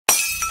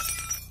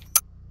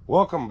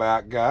Welcome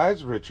back,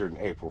 guys. Richard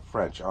and April,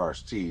 French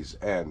RCs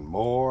and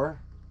more.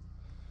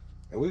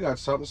 And we got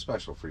something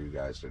special for you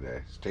guys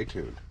today. Stay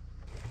tuned.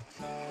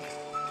 I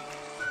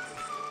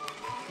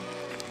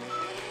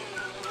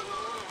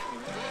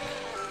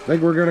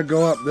think we're gonna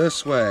go up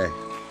this way.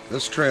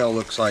 This trail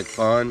looks like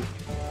fun.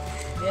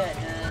 Yeah, it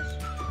does.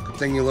 Good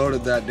thing you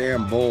loaded that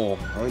damn bull.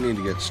 I need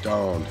to get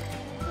stoned.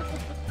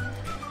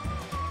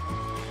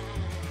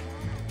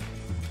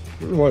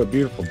 What a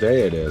beautiful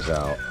day it is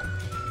out.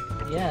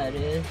 Yeah, it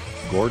is.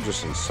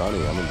 Gorgeous and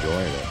sunny. I'm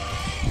enjoying it.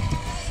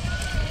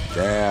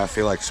 Yeah, I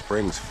feel like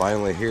spring's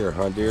finally here,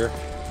 huh, dear?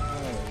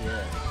 Oh,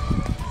 yeah.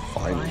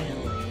 Finally.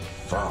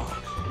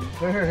 Fuck.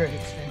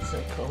 It's been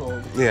so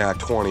cold. Yeah,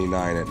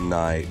 29 at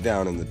night,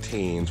 down in the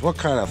teens. What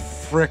kind of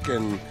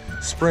frickin'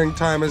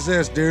 springtime is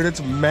this, dude?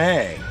 It's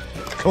May.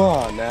 Come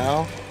on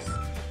now.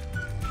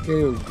 Can't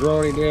even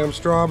grow any damn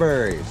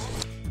strawberries,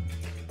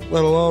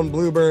 let alone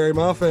blueberry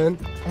muffin.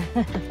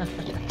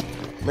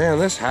 Man,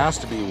 this has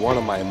to be one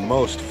of my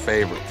most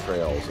favorite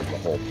trails in the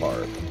whole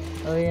park.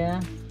 Oh,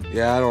 yeah?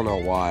 Yeah, I don't know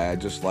why. I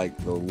just like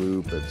the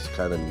loop. It's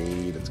kind of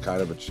neat. It's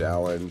kind of a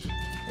challenge.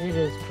 It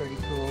is pretty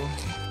cool.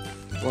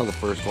 One of the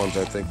first ones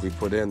I think we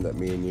put in that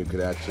me and you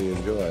could actually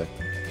enjoy.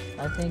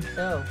 I think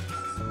so.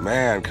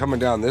 Man, coming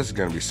down this is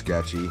going to be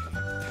sketchy.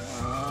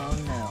 Oh,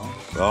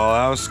 no. Oh,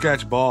 that was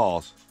sketch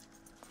balls.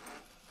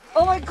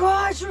 Oh, my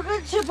gosh, we're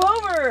going to tip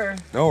over.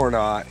 No, we're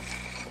not.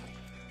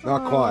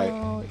 Not quite.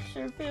 Oh, it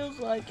sure feels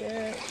like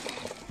it.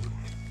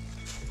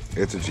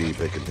 It's a Jeep.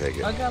 It can take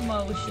it. I got my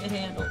old shit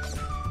handles.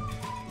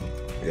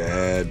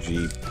 Yeah,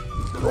 Jeep.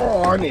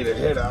 Oh, I need a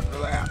hit after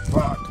that.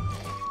 Fuck.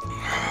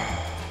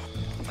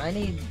 I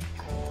need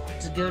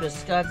to go to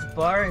Scott's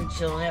bar and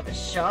chill and have a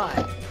shot.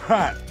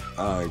 Hot.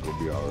 I think we'll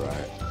be all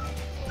right.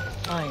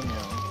 I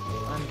know.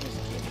 I'm just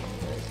kidding,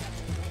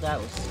 but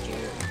that was scary.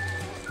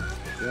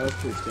 Yeah, that's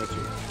pretty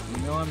sketchy. You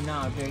know I'm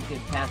not a very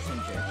good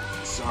passenger.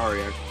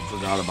 Sorry, I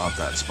forgot about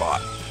that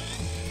spot.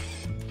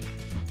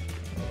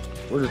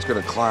 We're just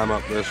gonna climb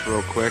up this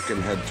real quick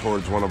and head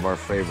towards one of our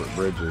favorite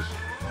bridges.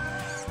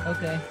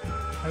 Okay.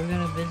 Are we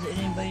gonna visit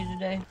anybody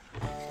today?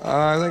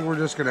 I think we're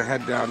just gonna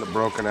head down to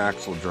Broken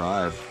Axle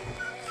Drive.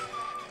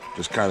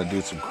 Just kind of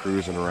do some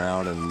cruising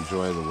around and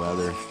enjoy the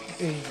weather.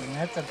 Cruising,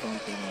 that's a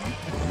bumpy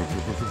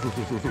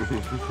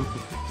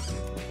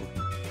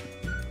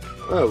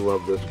one. I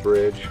love this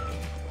bridge.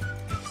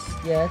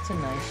 Yeah, it's a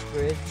nice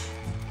bridge.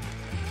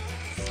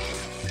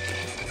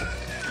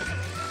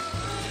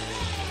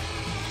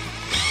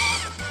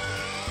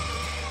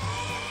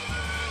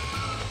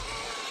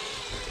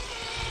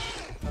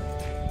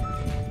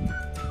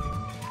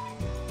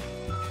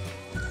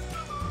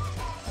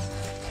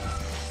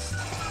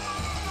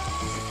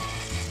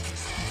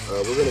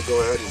 We're gonna go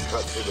ahead and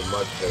cut through the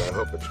mud pit. I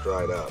hope it's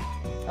dried up.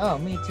 Oh,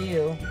 me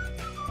too.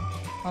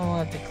 I don't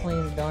have to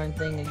clean the darn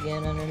thing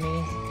again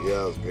underneath.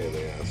 Yeah, it was a pain in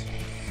the ass.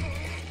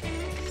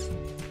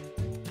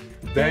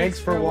 Thanks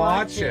for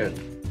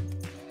watching.